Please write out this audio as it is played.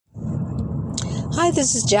Hi,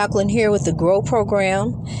 this is Jacqueline here with the Grow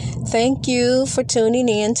Program. Thank you for tuning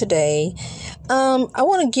in today. I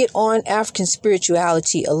want to get on African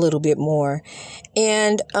spirituality a little bit more.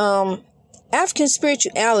 And African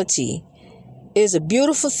spirituality is a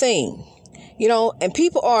beautiful thing, and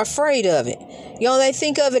people are afraid of it. They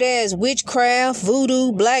think of it as witchcraft,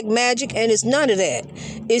 voodoo, black magic, and it's none of that.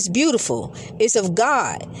 It's beautiful. It's of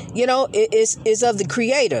God. It's of the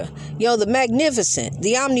Creator, the magnificent,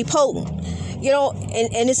 the omnipotent.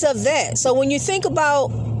 And it's of that. So when you think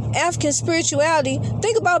about African spirituality,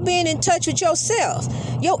 think about being in touch with yourself,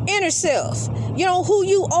 your inner self, who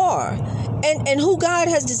you are and who God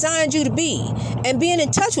has designed you to be, and being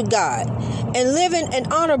in touch with God and living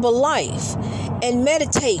an honorable life and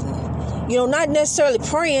meditating, not necessarily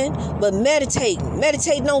praying, but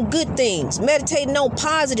meditating on good things, meditating on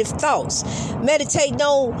positive thoughts, meditating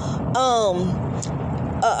on,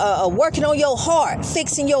 working on your heart,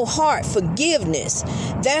 fixing your heart, forgiveness.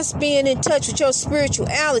 That's being in touch with your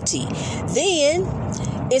spirituality. Then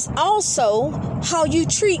it's also how you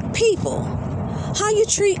treat people, how you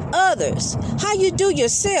treat others, how you do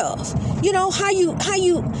yourself. How you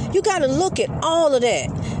got to look at all of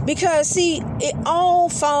that, because see, it all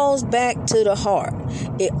falls back to the heart.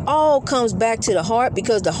 It all comes back to the heart,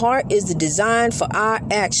 because the heart is the design for our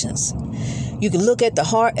actions. You can look at the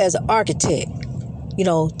heart as an architect.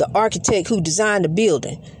 The architect who designed the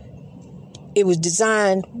building, it was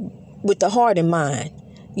designed with the heart in mind,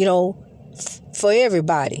 for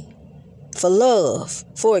everybody, for love,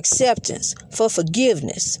 for acceptance, for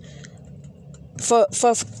forgiveness, for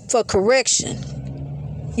correction,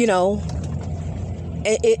 and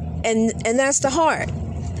that's the heart.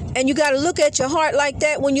 And you got to look at your heart like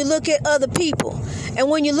that when you look at other people. And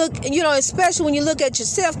when you look, especially when you look at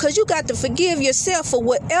yourself, because you got to forgive yourself for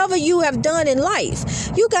whatever you have done in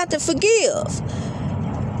life. You got to forgive.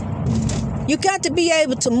 You got to be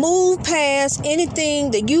able to move past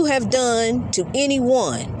anything that you have done to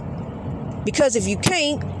anyone. Because if you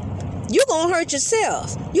can't, you're going to hurt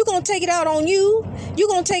yourself. You're going to take it out on you. You're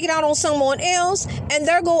going to take it out on someone else. And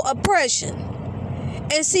there go oppression.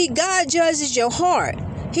 And see, God judges your heart.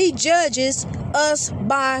 He judges us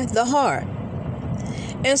by the heart.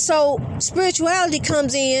 And so spirituality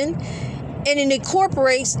comes in and it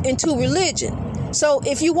incorporates into religion. So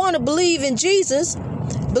if you want to believe in Jesus,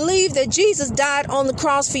 believe that Jesus died on the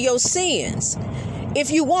cross for your sins.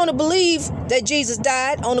 If you want to believe that Jesus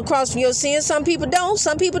died on the cross for your sins, some people don't,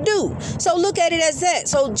 some people do. So look at it as that.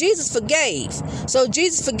 So Jesus forgave. So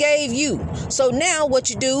Jesus forgave you. So now what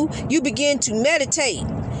you do, you begin to meditate.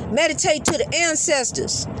 Meditate to the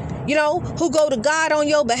ancestors, who go to God on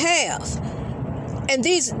your behalf. And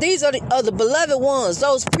these are the beloved ones,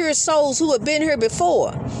 those pure souls who have been here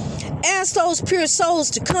before. Ask those pure souls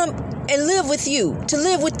to come and live with you, to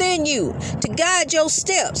live within you, to guide your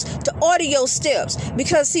steps, to order your steps.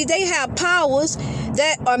 Because, see, they have powers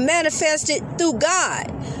that are manifested through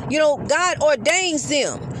God. God ordains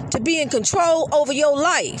them to be in control over your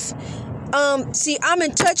life. See, I'm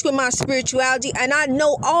in touch with my spirituality, and I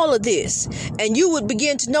know all of this. And you would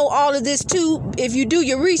begin to know all of this, too, if you do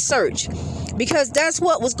your research. Because that's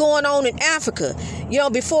what was going on in Africa,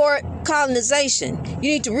 before colonization.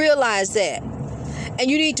 You need to realize that.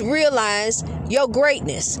 And you need to realize your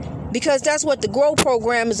greatness, because that's what the Grow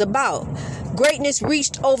Program is about. Greatness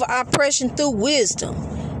reached over oppression through wisdom,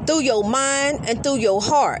 through your mind and through your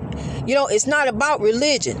heart. It's not about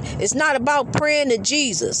religion. It's not about praying to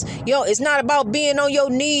Jesus. It's not about being on your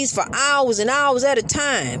knees for hours and hours at a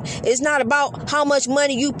time. It's not about how much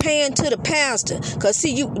money you paying to the pastor. Because,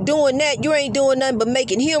 see, you doing that, you ain't doing nothing but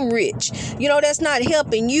making him rich. That's not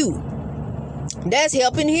helping you. That's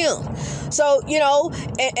helping him. So,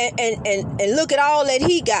 and look at all that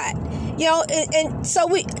he got. And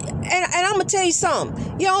so and I'm going to tell you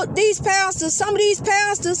something. These pastors, some of these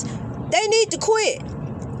pastors, they need to quit.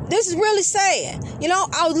 This is really sad.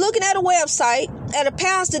 I was looking at a website at a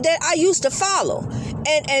pastor that I used to follow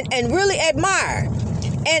and really admire.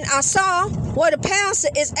 And I saw where the pastor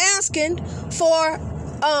is asking for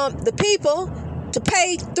the people to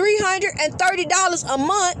pay $330 a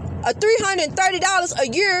month or $330 a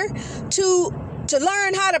year to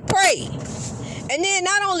learn how to pray. And then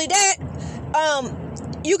not only that,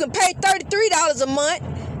 you can pay $33 a month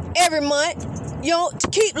every month, to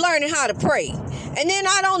keep learning how to pray. And then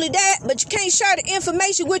not only that, but you can't share the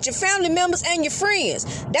information with your family members and your friends.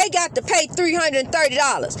 They got to pay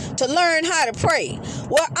 $330 to learn how to pray.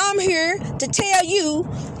 Well, I'm here to tell you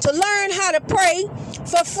to learn how to pray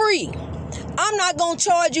for free. I'm not going to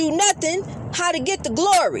charge you nothing how to get the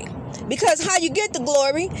glory. Because how you get the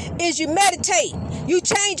glory is you meditate. You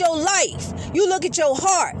change your life. You look at your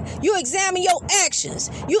heart. You examine your actions.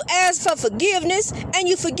 You ask for forgiveness and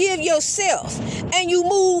you forgive yourself. And you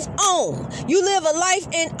move on. You live a life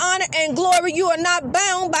in honor and glory. You are not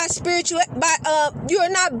bound by you are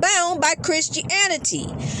not bound by Christianity.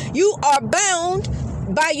 You are bound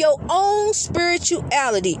by your own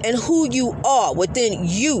spirituality and who you are within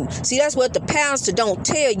you. See, that's what the pastor don't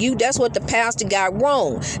tell you. That's what the pastor got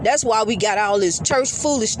wrong. That's why we got all this church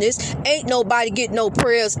foolishness. Ain't nobody getting no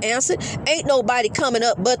prayers answered. Ain't nobody coming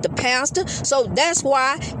up but the pastor. So that's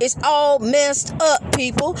why it's all messed up,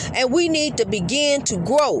 people. And we need to begin to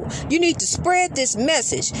grow. You need to spread this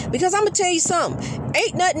message, because I'm gonna tell you something.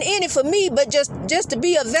 Ain't nothing in it for me but just to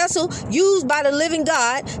be a vessel used by the living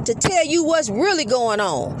God to tell you what's really going on.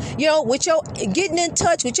 You know, with your getting in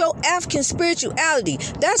touch with your African spirituality.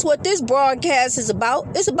 That's what this broadcast is about.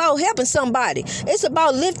 It's about helping somebody. It's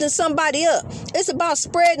about lifting somebody up. It's about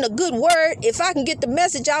spreading a good word. If I can get the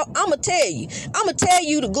message out, I'm going to tell you. I'm going to tell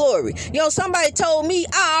you the glory. You know, somebody told me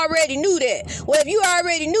I already knew that. Well, if you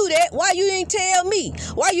already knew that, why you ain't tell me?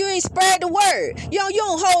 Why you ain't spread the word? You know, you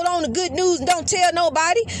don't hold on to good news and don't tell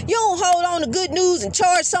nobody. You don't hold on to good news and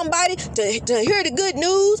charge somebody to hear the good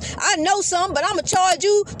news. I know something, but I'm going to charge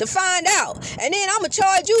you to find out. And then I'm going to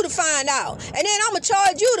charge you to find out. And then I'm going to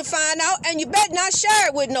charge you to find out. And you better not share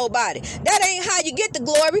it with nobody. That ain't how you get the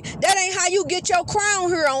glory. That ain't how you get your crown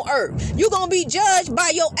here on earth. You're going to be judged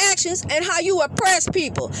by your actions and how you oppress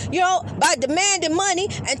people. You know, by demanding money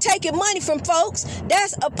and taking money from folks.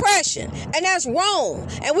 That's oppression. And that's wrong.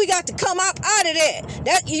 And we got to come out of that.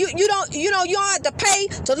 That you don't have to pay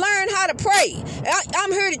to learn how to pray.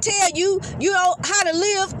 I'm here to tell you, how to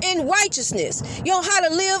live in righteousness. You know how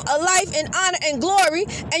to live a life in honor and glory,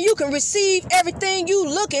 and you can receive everything you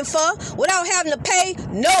looking for without having to pay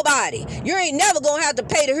nobody. You ain't never gonna have to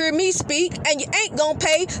pay to hear me speak, and you ain't gonna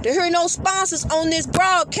pay to hear no sponsors on this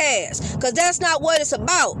broadcast, because that's not what it's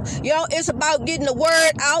about. You know, it's about getting the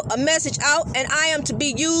word out, a message out, and I am to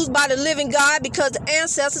be used by the living God because the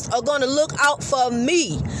ancestors are gonna look out for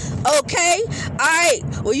me. Okay? All right.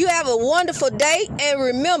 Well, you have a wonderful day, and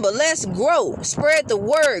remember, let's grow. Spread the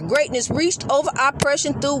word. Greatness reached over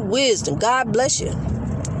oppression through wisdom. God bless you.